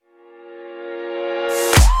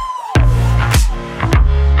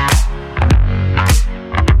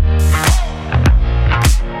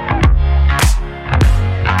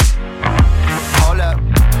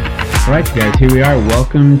Guys, here we are.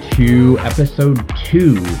 Welcome to episode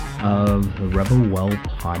 2 of the Rebel Well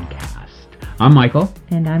podcast. I'm Michael.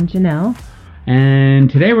 And I'm Janelle. And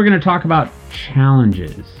today we're going to talk about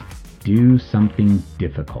challenges. Do something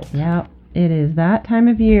difficult. Yep. It is that time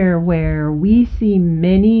of year where we see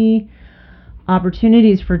many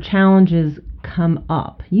opportunities for challenges come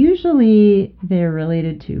up. Usually they're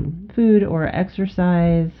related to food or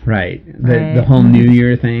exercise. Right. The whole New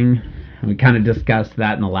Year thing. We kind of discussed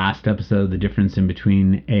that in the last episode, the difference in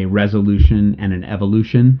between a resolution and an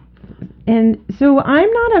evolution. And so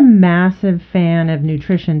I'm not a massive fan of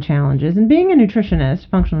nutrition challenges. And being a nutritionist,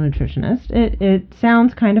 functional nutritionist, it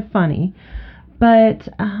sounds kind of funny. But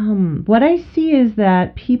what I see is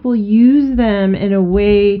that people use them in a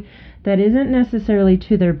way that isn't necessarily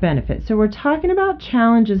to their benefit. So we're talking about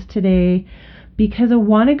challenges today because I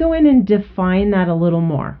want to go in and define that a little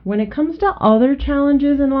more. When it comes to other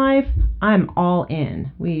challenges in life, I'm all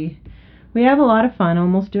in. We have a lot of fun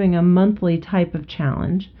almost doing a monthly type of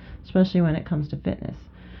challenge, especially when it comes to fitness.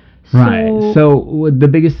 Right. So the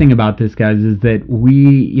biggest thing about this, guys, is that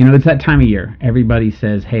it's that time of year. Everybody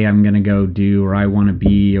says, hey, I'm going to go do, or I want to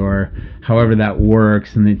be, or however that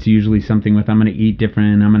works. And it's usually something with, I'm going to eat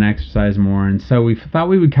different, I'm going to exercise more. And so we thought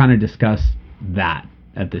we would kind of discuss that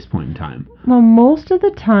at this point in time. Well, most of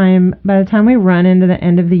the time, by the time we run into the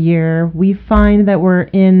end of the year, we find that we're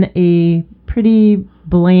in a pretty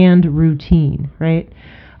bland routine, right?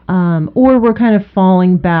 Or we're kind of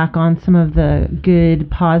falling back on some of the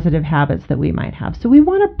good, positive habits that we might have. So we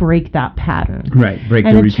want to break that pattern. Right, break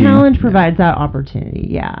the routine. And a challenge provides that opportunity,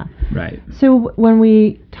 yeah. Right. So when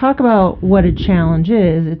we talk about what a challenge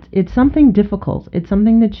is, it's something difficult. It's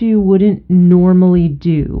something that you wouldn't normally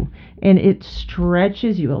do. And it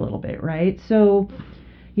stretches you a little bit, right? So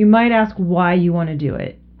you might ask why you want to do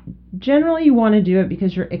it. Generally, you want to do it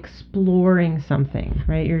because you're exploring something,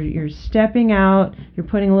 right? You're stepping out, you're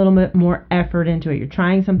putting a little bit more effort into it. You're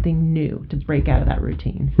trying something new to break out of that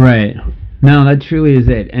routine. Right. No, that truly is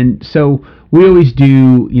it. And so we always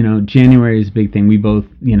do, January is a big thing. We both,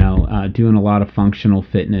 doing a lot of functional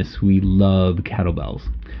fitness. We love kettlebells.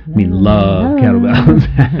 Love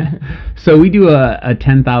kettlebells. So we do a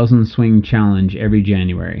 10,000 swing challenge every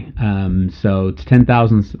January. So it's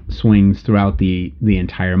 10,000 swings throughout the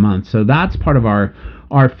entire month. So that's part of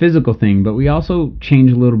our physical thing, but we also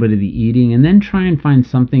change a little bit of the eating and then try and find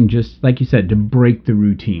something, just like you said, to break the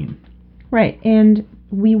routine. Right. And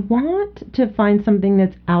we want to find something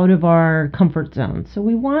that's out of our comfort zone. So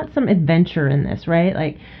we want some adventure in this, right?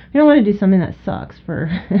 Like, we don't want to do something that sucks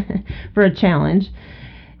for for a challenge.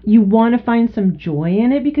 You want to find some joy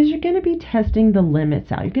in it because you're going to be testing the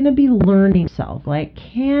limits out. You're going to be learning yourself. Like,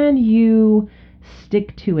 can you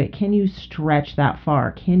stick to it? Can you stretch that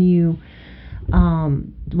far? Can you,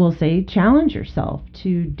 challenge yourself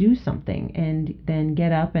to do something and then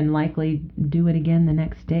get up and likely do it again the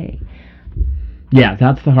next day? Yeah,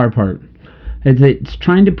 that's the hard part. It's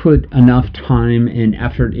trying to put enough time and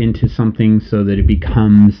effort into something so that it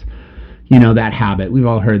becomes, that habit. We've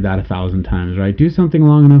all heard that 1,000 times, right? Do something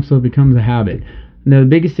long enough so it becomes a habit. The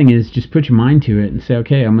biggest thing is just put your mind to it and say,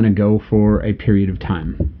 okay, I'm going to go for a period of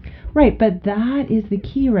time. Right, but that is the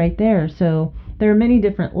key right there. So there are many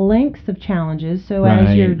different lengths of challenges. So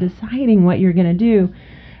as you're deciding what you're going to do,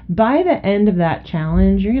 by the end of that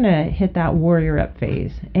challenge, you're going to hit that warrior up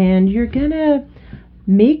phase. And you're going to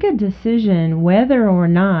make a decision whether or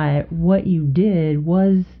not what you did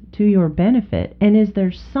was to your benefit. And is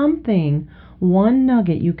there something, one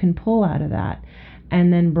nugget you can pull out of that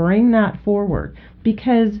and then bring that forward?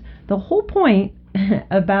 Because the whole point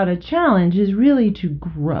about a challenge is really to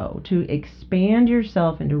grow, to expand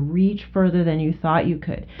yourself and to reach further than you thought you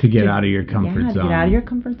could. To get out of your comfort zone. Get out of your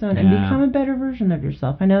comfort zone and become a better version of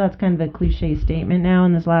yourself. I know that's kind of a cliche statement now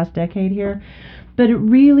in this last decade here, but it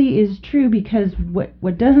really is true because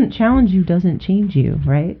what doesn't challenge you doesn't change you,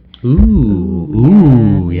 right?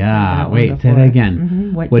 Yeah. Wait, say that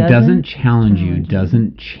again. Mm-hmm. What doesn't challenge you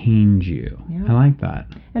doesn't change you. Yeah. I like that.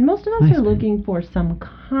 And most of us are looking for some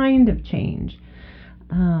kind of change.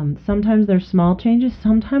 Sometimes they're small changes.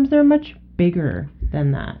 Sometimes they're much bigger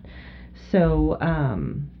than that. So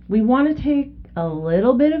we want to take a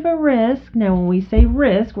little bit of a risk. Now, when we say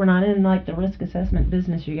risk, we're not in like the risk assessment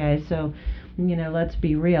business, you guys. So, let's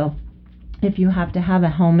be real. If you have to have a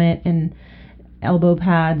helmet and elbow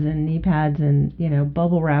pads and knee pads and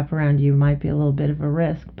bubble wrap around you, might be a little bit of a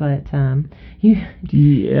risk, but I'm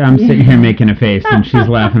sitting here making a face and she's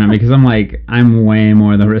laughing at me because I'm like, I'm way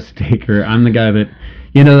more the risk taker. I'm the guy that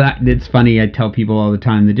that it's funny. I tell people all the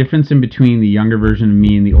time, the difference in between the younger version of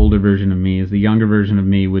me and the older version of me is the younger version of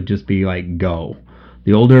me would just be like, go.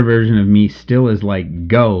 The older version of me still is like,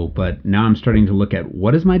 go, but now I'm starting to look at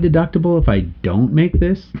what is my deductible if I don't make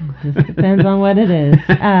this? It just depends on what it is.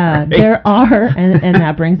 Right. There are, and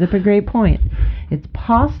that brings up a great point. It's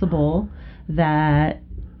possible that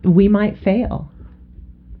we might fail.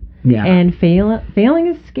 Yeah. And failing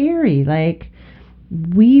is scary. Like,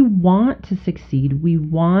 we want to succeed. We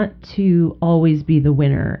want to always be the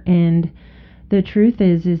winner. And the truth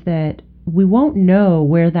is that we won't know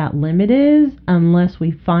where that limit is unless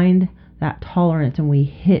we find that tolerance and we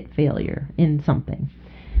hit failure in something.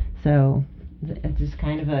 So it's just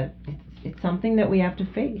kind of it's something that we have to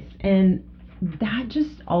face. And that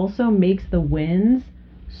just also makes the wins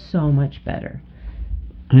so much better.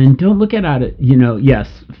 And don't look at it,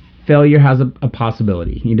 yes, failure has a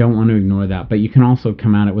possibility. You don't want to ignore that, but you can also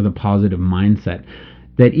come at it with a positive mindset.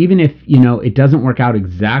 That even if, it doesn't work out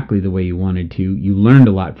exactly the way you wanted to, you learned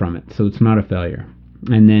a lot from it, so it's not a failure.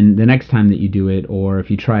 And then the next time that you do it, or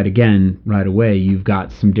if you try it again right away, you've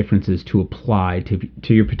got some differences to apply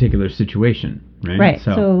to your particular situation, right? Right,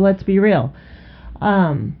 so let's be real.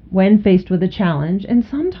 When faced with a challenge, and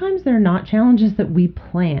sometimes they're not challenges that we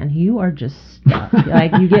plan, you are just stuck.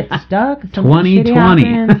 Like, you get stuck, 2020.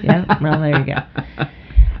 Yeah, well, there you go.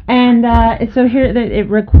 And so here, it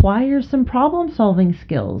requires some problem-solving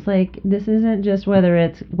skills. Like, this isn't just whether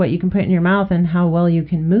it's what you can put in your mouth and how well you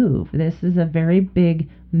can move. This is a very big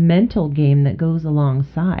mental game that goes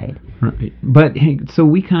alongside. Right. But, hey, so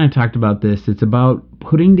we kind of talked about this. It's about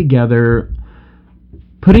putting together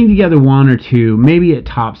one or two, maybe it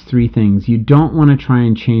tops 3 things. You don't want to try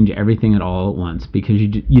and change everything at all at once, because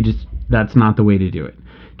you just that's not the way to do it.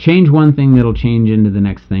 Change one thing, that'll change into the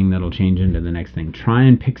next thing, that'll change into the next thing. Try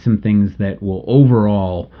and pick some things that will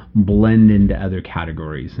overall blend into other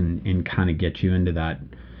categories and kind of get you into that,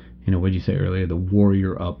 what did you say earlier, the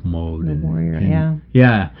warrior up mode. Yeah.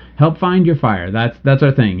 Yeah, help find your fire. That's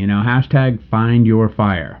our thing, hashtag find your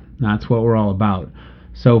fire. That's what we're all about.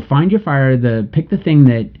 So find your fire, pick the thing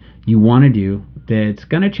that you want to do that's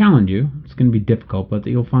going to challenge you. It's going to be difficult, but that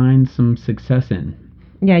you'll find some success in.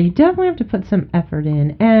 Yeah, you definitely have to put some effort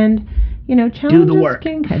in. And, challenges do the work.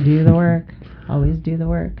 Can do the work. Always do the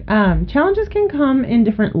work. Challenges can come in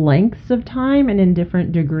different lengths of time and in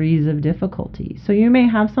different degrees of difficulty. So you may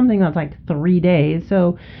have something that's like 3 days.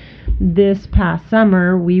 So this past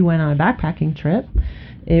summer, we went on a backpacking trip.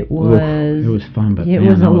 It was fun, but it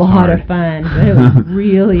was a lot of fun. But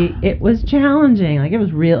it was challenging. Like, it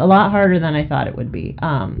was a lot harder than I thought it would be.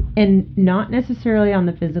 And not necessarily on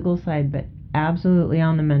the physical side, but absolutely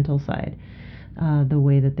on the mental side. The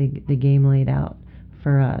way that the game laid out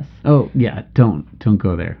for us. Oh yeah, don't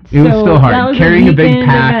go there. It was so hard, carrying a big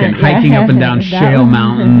pack and hiking up and down shale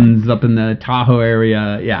mountains up in the Tahoe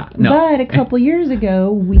area. Yeah, no. But a couple years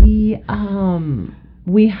ago, we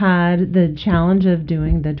had the challenge of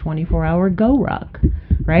doing the 24-hour GORUCK,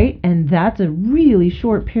 right? And that's a really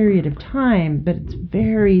short period of time, but it's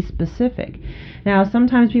very specific. Now,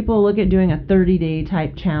 sometimes people look at doing a 30-day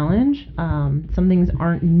type challenge. Some things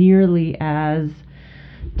aren't nearly as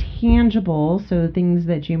tangible, so things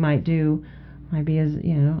that you might do might be as,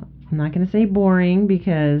 I'm not going to say boring,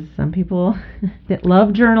 because some people that love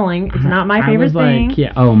journaling, it's not my favorite thing.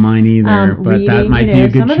 Mine either, but reading, that might be a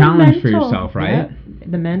good challenge for yourself, right? Yeah,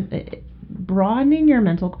 broadening your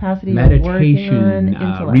mental capacity, meditation,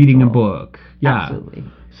 reading a book. Yeah. Absolutely.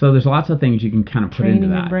 So there's lots of things you can kind of put into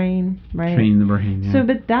that. Training the brain, right? Training the brain, yeah. So,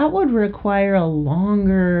 but that would require a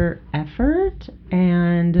longer effort,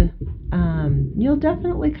 and you'll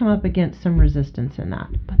definitely come up against some resistance in that.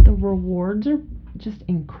 But the rewards are just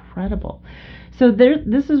incredible. So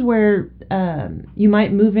this is where you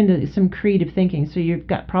might move into some creative thinking. So you've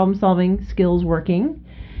got problem-solving skills working.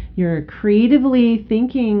 You're creatively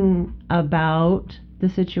thinking about the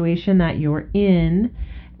situation that you're in,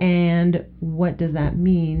 and what does that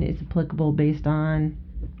mean is applicable based on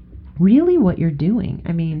really what you're doing.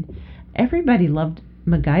 I mean, everybody loved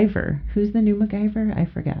MacGyver. Who's the new MacGyver? I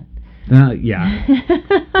forgot. Yeah.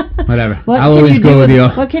 Whatever. I'll always go with you.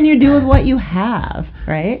 What can you do with what you have,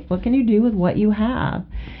 right? What can you do with what you have?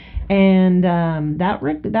 And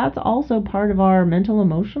that's also part of our mental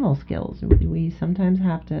emotional skills. We sometimes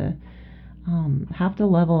have to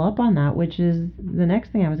level up on that, which is the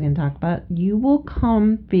next thing I was going to talk about. You will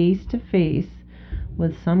come face to face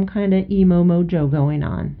with some kind of emo mojo going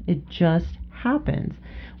on. It just happens.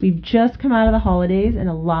 We've just come out of the holidays, and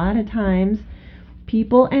a lot of times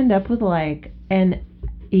people end up with like an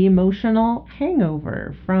emotional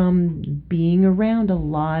hangover from being around a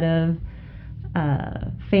lot of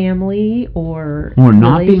family or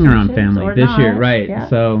not being around family this year, right? Yeah.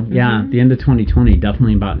 So the end of 2020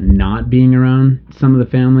 definitely about not being around some of the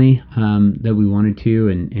family that we wanted to,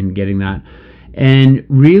 and getting that, and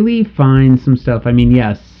really find some stuff. I mean,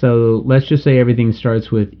 yes. So let's just say everything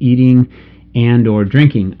starts with eating and or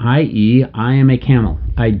drinking, i.e. I am a camel.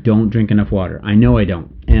 I don't drink enough water. I know I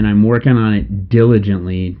don't, and I'm working on it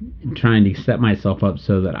diligently, trying to set myself up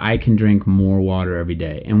so that I can drink more water every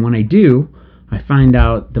day. And when I do, I find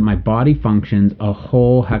out that my body functions a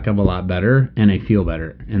whole heck of a lot better, and I feel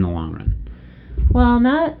better in the long run. Well,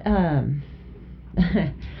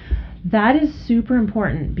 that is super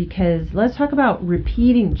important, because let's talk about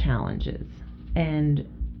repeating challenges. And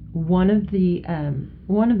one of the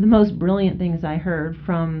most brilliant things I heard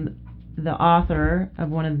from the author of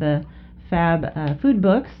one of the Fab food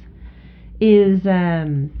books is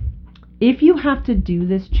if you have to do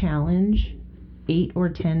this challenge 8 or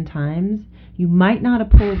 10 times, you might not have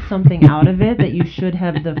pulled something out of it that you should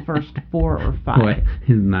have the first 4 or 5. Boy,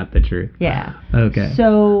 isn't that the truth? Yeah. Okay.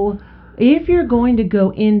 So if you're going to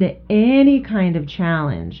go into any kind of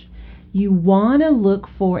challenge, you want to look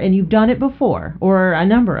for, and you've done it before or a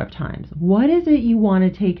number of times, what is it you want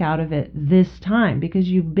to take out of it this time? Because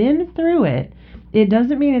you've been through it. It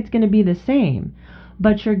doesn't mean it's going to be the same,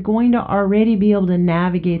 but you're going to already be able to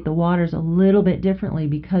navigate the waters a little bit differently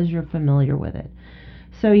because you're familiar with it.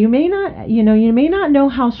 So you may not know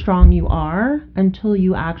how strong you are until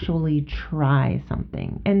you actually try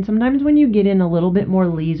something. And sometimes when you get in a little bit more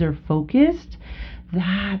laser focused,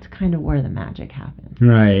 that's kind of where the magic happens.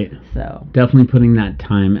 Right. So definitely putting that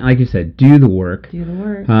time, like you said, do the work. Do the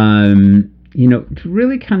work. To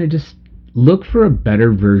really kind of just look for a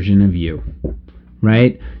better version of you,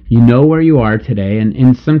 right? You know where you are today,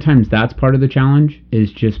 and sometimes that's part of the challenge,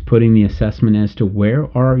 is just putting the assessment as to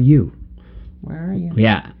where are you? Where are you?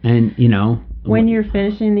 Yeah, and when you're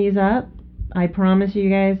finishing these up, I promise you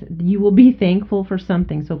guys, you will be thankful for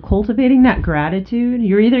something. So cultivating that gratitude,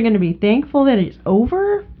 you're either going to be thankful that it's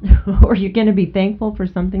over, or you're going to be thankful for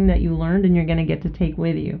something that you learned and you're going to get to take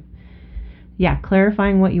with you. Yeah,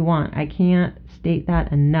 clarifying what you want. I can't state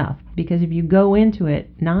that enough, because if you go into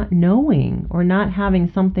it not knowing or not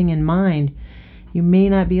having something in mind, you may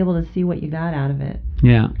not be able to see what you got out of it.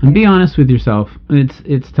 Yeah, and be honest with yourself.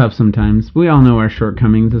 It's tough sometimes. We all know our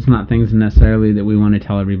shortcomings. It's not things necessarily that we want to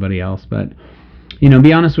tell everybody else, but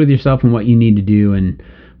be honest with yourself and what you need to do, and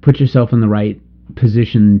put yourself in the right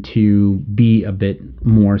position to be a bit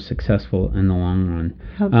more successful in the long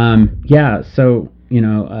run. So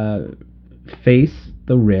face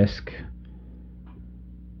the risk,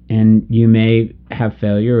 and you may have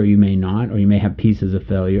failure, or you may not, or you may have pieces of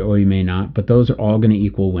failure, or you may not, but those are all going to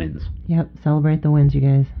equal wins. Yep, celebrate the wins, you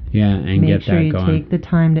guys. Yeah, and get that going. Make sure you take the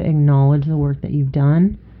time to acknowledge the work that you've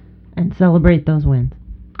done and celebrate those wins.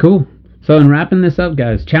 Cool. So in wrapping this up,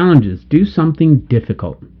 guys, challenges. Do something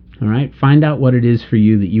difficult, all right? Find out what it is for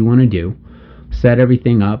you that you want to do. Set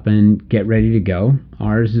everything up and get ready to go.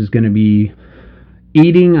 Ours is going to be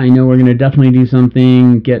eating. I know we're going to definitely do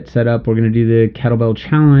something, get set up. We're going to do the kettlebell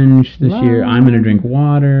challenge this year. I'm going to drink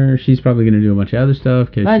water. She's probably going to do a bunch of other stuff,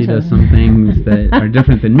 because she does some things that are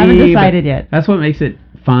different than me. Haven't decided yet. That's what makes it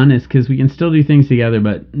fun, is because we can still do things together,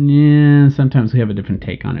 but sometimes we have a different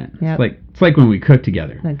take on it. Yep. It's like when we cook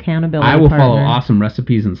together. The accountability I will follow awesome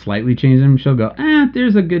recipes and slightly change them. She'll go,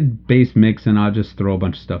 there's a good base mix, and I'll just throw a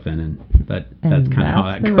bunch of stuff in, and that's kind of how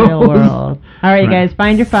that goes. Real world. All right, you guys,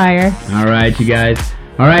 find your fire. All right, you guys.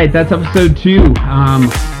 All right, that's episode 2.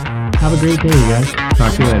 Have a great day, you guys.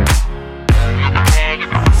 Talk to you later.